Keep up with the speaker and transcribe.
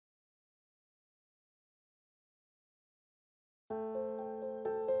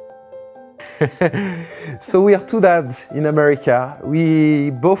So we are two dads in America.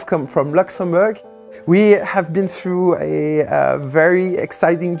 We both come from Luxembourg. We have been through a very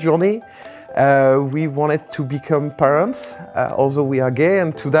exciting journey. We wanted to become parents, although we are gay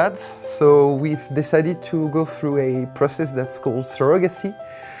and two dads. So we've decided to go through a process that's called surrogacy.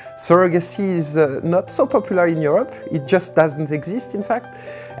 Surrogacy is not so popular in Europe. It just doesn't exist, in fact.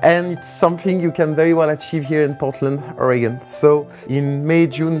 And it's something you can very well achieve here in Portland, Oregon. So in May,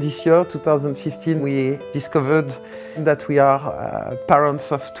 June this year, 2015, we discovered that we are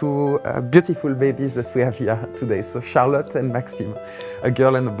parents of two beautiful babies that we have here today. So Charlotte and Maxime, a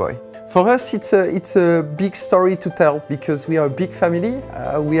girl and a boy. For us, it's a big story to tell because we are a big family.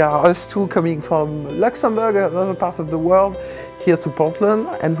 We are us two coming from Luxembourg, another part of the world, here to Portland,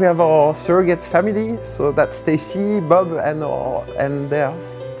 and we have our surrogate family. So that's Stacy, Bob, and their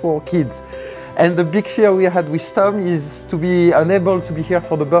 4 kids. And the big fear we had with Tom is to be unable to be here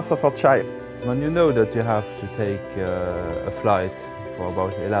for the birth of our child. When you know that you have to take a flight for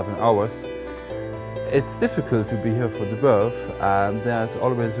about 11 hours, it's difficult to be here for the birth, and there's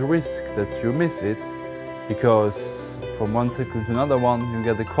always a risk that you miss it, because from one second to another one you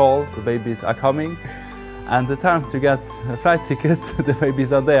get a call, the babies are coming, and the time to get a flight ticket, the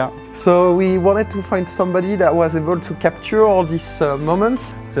babies are there. So we wanted to find somebody that was able to capture all these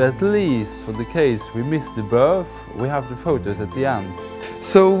moments. So at least for the case we miss the birth, we have the photos at the end.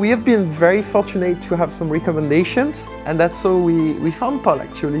 So we have been very fortunate to have some recommendations, and that's how we found Paul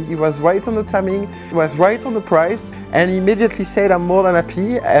actually. He was right on the timing, he was right on the price, and he immediately said, I'm more than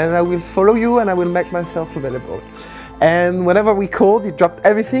happy and I will follow you and I will make myself available. And whenever we called, he dropped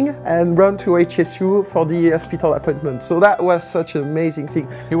everything and ran to HSU for the hospital appointment. So that was such an amazing thing.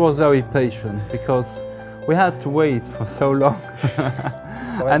 He was very patient because we had to wait for so long.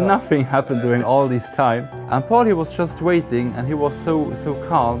 And nothing happened during all this time. And Paul, he was just waiting, and he was so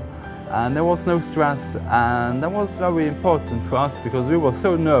calm, and there was no stress, and that was very important for us because we were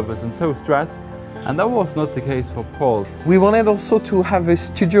so nervous and so stressed, and that was not the case for Paul. We wanted also to have a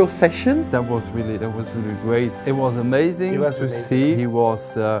studio session. That was really great. It was amazing to see. He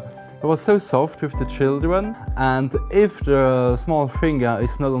was so soft with the children, and if the small finger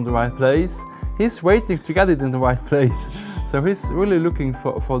is not on the right place, he's waiting to get it in the right place. So he's really looking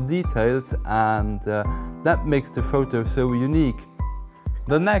for details, and that makes the photo so unique.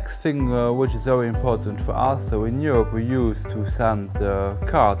 The next thing which is very important for us, so in Europe we used to send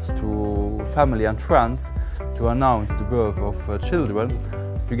cards to family and friends to announce the birth of children.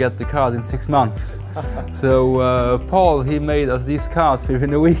 You get the card in 6 months. So Paul, he made us these cards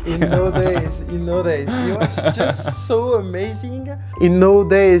within a week. In no days. It was just so amazing. In no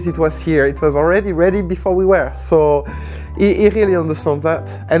days it was here. It was already ready before we were. So he really understands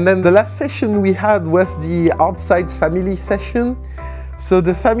that. And then the last session we had was the outside family session. So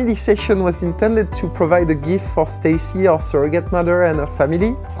the family session was intended to provide a gift for Stacy, our surrogate mother, and her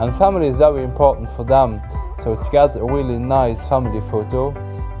family. And family is very important for them. So to get a really nice family photo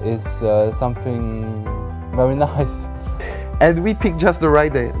is something very nice. And we picked just the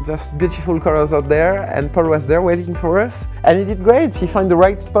right day, just beautiful colors out there, and Paul was there waiting for us. And he did great. He found the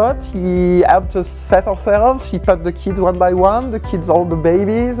right spot, he helped us set ourselves, he put the kids one by one, the kids all the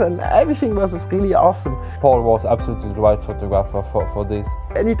babies, and everything was really awesome. Paul was absolutely the right photographer for this.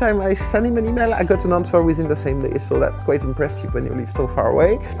 Anytime I sent him an email, I got an answer within the same day, so that's quite impressive when you live so far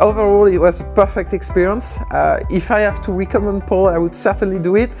away. Overall, it was a perfect experience. If I have to recommend Paul, I would certainly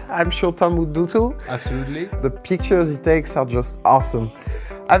do it. I'm sure Tom would do too. Absolutely. The pictures he takes are just awesome.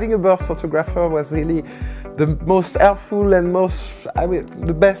 Having a birth photographer was really the most helpful and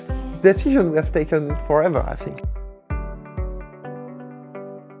the best decision we have taken forever, I think.